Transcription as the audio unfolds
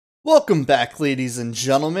Welcome back, ladies and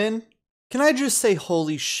gentlemen. Can I just say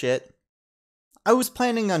holy shit? I was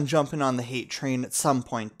planning on jumping on the hate train at some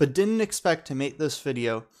point, but didn't expect to make this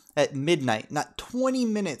video at midnight, not 20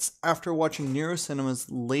 minutes after watching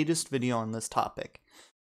NeuroCinema's latest video on this topic.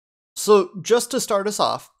 So, just to start us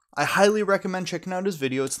off, I highly recommend checking out his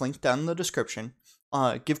video. It's linked down in the description.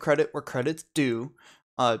 Give credit where credit's due.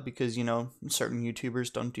 Because, you know, certain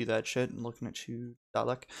YouTubers don't do that shit. I'm looking at you,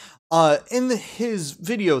 Dalek. In his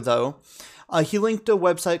video, though, he linked a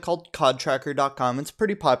website called codtracker.com. It's a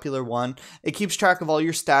pretty popular one. It keeps track of all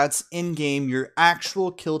your stats in-game, your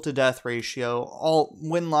actual kill-to-death ratio, all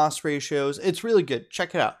win-loss ratios. It's really good.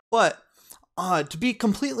 Check it out. But to be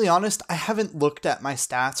completely honest, I haven't looked at my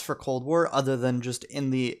stats for Cold War other than just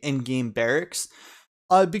in the in-game barracks.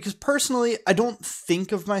 Because personally, I don't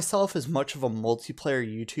think of myself as much of a multiplayer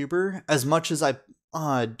YouTuber as much as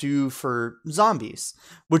I do for zombies,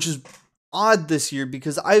 which is odd this year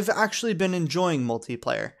because I've actually been enjoying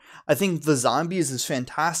multiplayer. I think the zombies is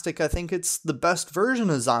fantastic. I think it's the best version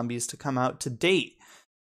of zombies to come out to date.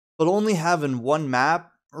 But only having one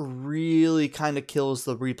map really kind of kills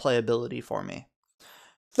the replayability for me.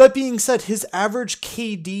 That being said, his average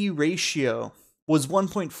KD ratio was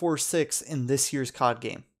 1.46 in this year's COD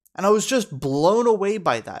game. And I was just blown away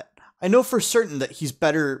by that. I know for certain that he's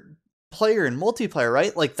better player in multiplayer,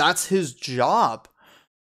 right? Like, that's his job.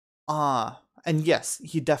 And yes,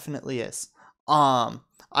 he definitely is. I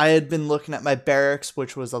had been looking at my barracks,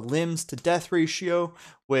 which was a limbs to death ratio,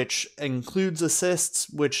 which includes assists,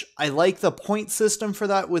 which I like the point system for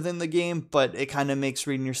that within the game, but it kind of makes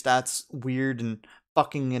reading your stats weird and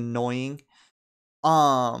fucking annoying.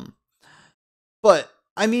 But,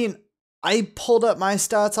 I mean, I pulled up my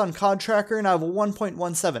stats on COD Tracker and I have a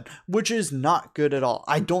 1.17, which is not good at all.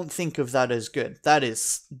 I don't think of that as good. That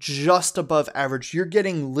is just above average. You're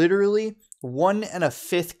getting literally 1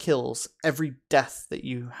 1/5 kills every death that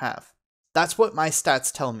you have. That's what my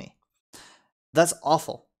stats tell me. That's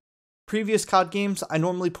awful. Previous COD games, I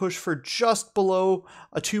normally push for just below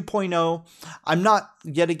a 2.0. I'm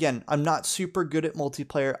not super good at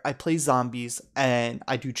multiplayer. I play zombies and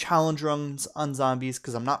I do challenge runs on zombies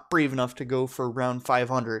because I'm not brave enough to go for round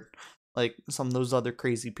 500 like some of those other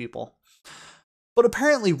crazy people. But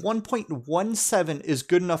apparently 1.17 is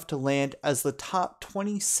good enough to land as the top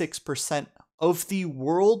 26% of the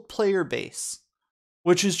world player base,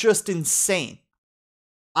 which is just insane.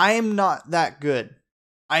 I am not that good.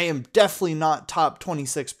 I am definitely not top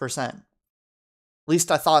 26%. At least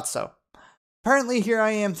I thought so. Apparently here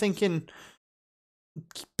I am thinking,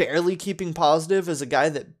 barely keeping positive as a guy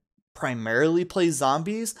that primarily plays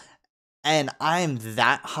zombies, and I'm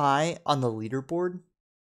that high on the leaderboard.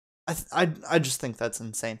 I just think that's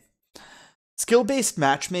insane. Skill-based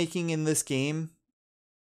matchmaking in this game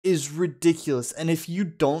is ridiculous, and if you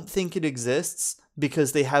don't think it exists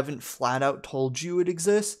because they haven't flat out told you it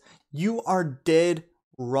exists, you are dead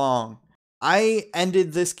wrong. I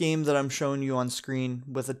ended this game that I'm showing you on screen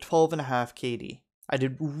with a 12.5 KD. I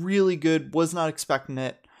did really good, was not expecting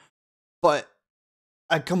it, but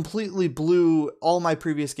I completely blew all my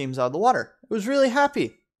previous games out of the water. I was really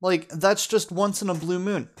happy. Like, that's just once in a blue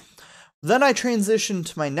moon. Then I transitioned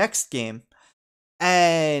to my next game,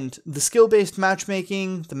 and the skill-based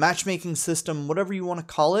matchmaking, the matchmaking system, whatever you want to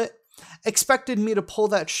call it, expected me to pull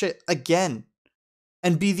that shit again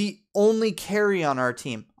and be the only carry on our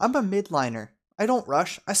team. I'm a midliner. I don't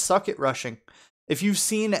rush. I suck at rushing. If you've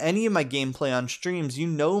seen any of my gameplay on streams, you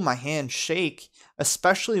know my hands shake,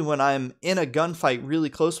 especially when I'm in a gunfight really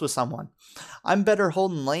close with someone. I'm better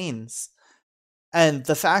holding lanes. And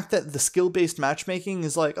the fact that the skill-based matchmaking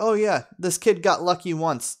is like, oh yeah, this kid got lucky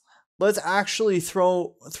once. Let's actually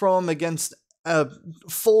throw him against a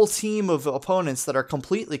full team of opponents that are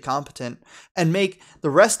completely competent and make the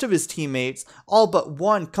rest of his teammates, all but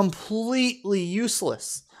one, completely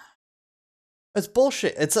useless. It's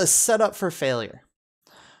bullshit. It's a setup for failure.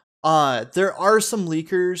 There are some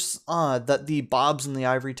leakers that the Bobs in the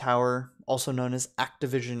Ivory Tower, also known as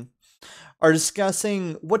Activision, are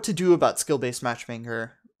discussing what to do about skill-based matchmaking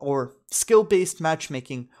or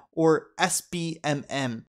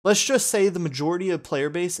SBMM. Let's just say the majority of player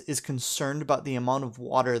base is concerned about the amount of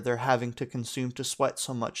water they're having to consume to sweat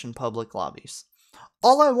so much in public lobbies.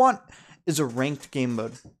 All I want is a ranked game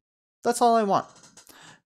mode. That's all I want.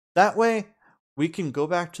 That way, we can go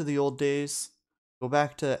back to the old days, go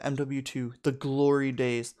back to MW2, the glory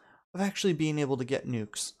days of actually being able to get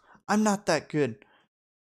nukes. I'm not that good,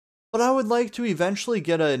 but I would like to eventually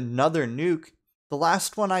get another nuke. The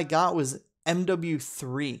last one I got was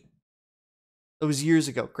MW3. It was years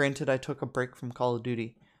ago. Granted, I took a break from Call of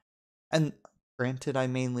Duty. And Granted, I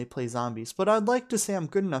mainly play zombies, but I'd like to say I'm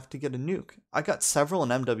good enough to get a nuke. I got several in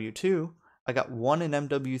MW2. I got one in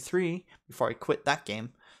MW3 before I quit that game.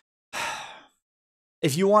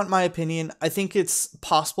 If you want my opinion, I think it's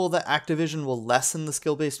possible that Activision will lessen the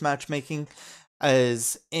skill-based matchmaking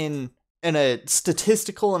as in a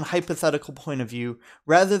statistical and hypothetical point of view,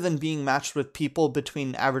 rather than being matched with people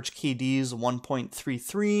between average KDs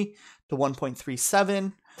 1.33 to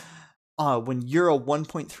 1.37. When you're a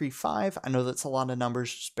 1.35, I know that's a lot of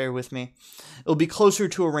numbers, just bear with me. It'll be closer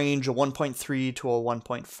to a range of 1.3 to a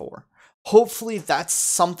 1.4. Hopefully that's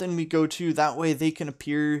something we go to, that way they can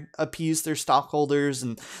appease their stockholders,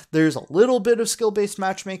 and there's a little bit of skill-based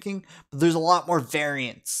matchmaking, but there's a lot more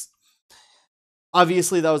variance.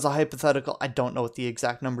 Obviously that was a hypothetical, I don't know what the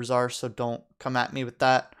exact numbers are, so don't come at me with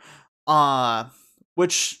that.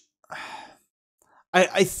 Which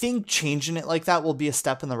I think changing it like that will be a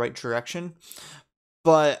step in the right direction,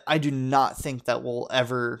 but I do not think that we'll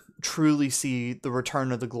ever truly see the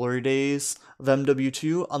return of the glory days of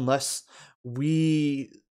MW2 unless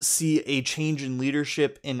we see a change in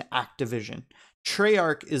leadership in Activision.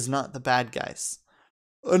 Treyarch is not the bad guys.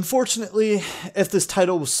 Unfortunately, if this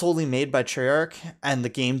title was solely made by Treyarch and the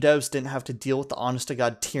game devs didn't have to deal with the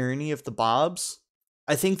honest-to-God tyranny of the Bobs,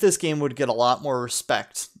 I think this game would get a lot more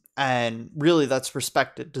respect, and really that's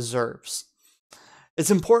respect it deserves.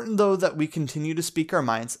 It's important, though, that we continue to speak our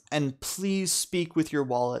minds, and please speak with your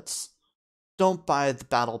wallets. Don't buy the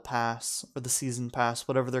Battle Pass or the Season Pass,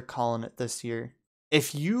 whatever they're calling it this year.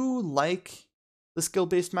 If you like the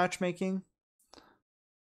skill-based matchmaking,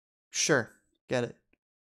 sure, get it.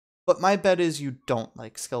 But my bet is you don't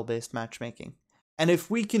like skill-based matchmaking. And if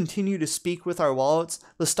we continue to speak with our wallets,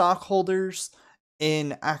 the stockholders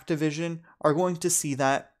in Activision are going to see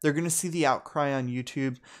that. They're going to see the outcry on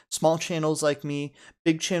YouTube. Small channels like me,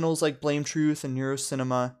 big channels like Blame Truth and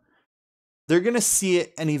Neurocinema, they're going to see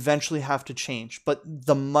it and eventually have to change. But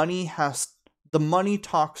the money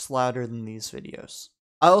talks louder than these videos.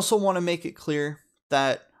 I also want to make it clear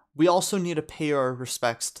that we also need to pay our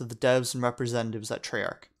respects to the devs and representatives at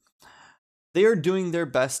Treyarch. They are doing their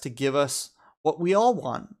best to give us what we all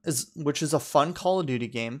want, which is a fun Call of Duty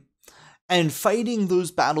game, and fighting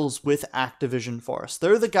those battles with Activision for us.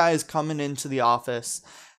 They're the guys coming into the office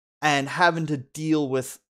and having to deal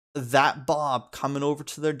with that Bob coming over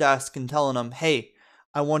to their desk and telling them, hey,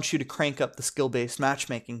 I want you to crank up the skill-based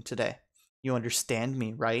matchmaking today. You understand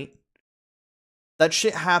me, right? That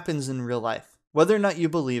shit happens in real life. Whether or not you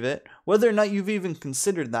believe it, whether or not you've even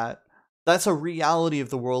considered that, that's a reality of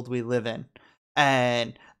the world we live in.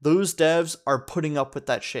 And those devs are putting up with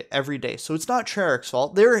that shit every day. So it's not Treyarch's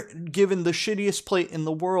fault. They're given the shittiest plate in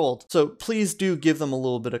the world. So please do give them a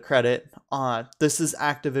little bit of credit. This is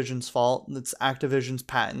Activision's fault. It's Activision's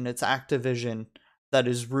patent. It's Activision that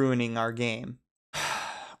is ruining our game.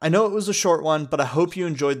 I know it was a short one, but I hope you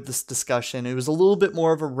enjoyed this discussion. It was a little bit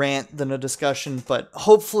more of a rant than a discussion, but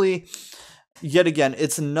hopefully, yet again,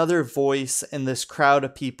 it's another voice in this crowd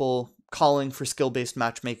of people calling for skill-based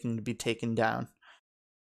matchmaking to be taken down.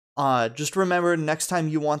 Just remember, next time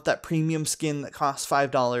you want that premium skin that costs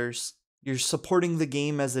 $5, you're supporting the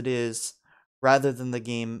game as it is, rather than the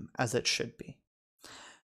game as it should be.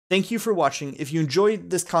 Thank you for watching. If you enjoyed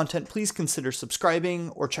this content, please consider subscribing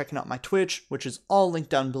or checking out my Twitch, which is all linked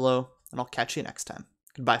down below, and I'll catch you next time.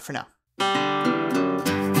 Goodbye for now.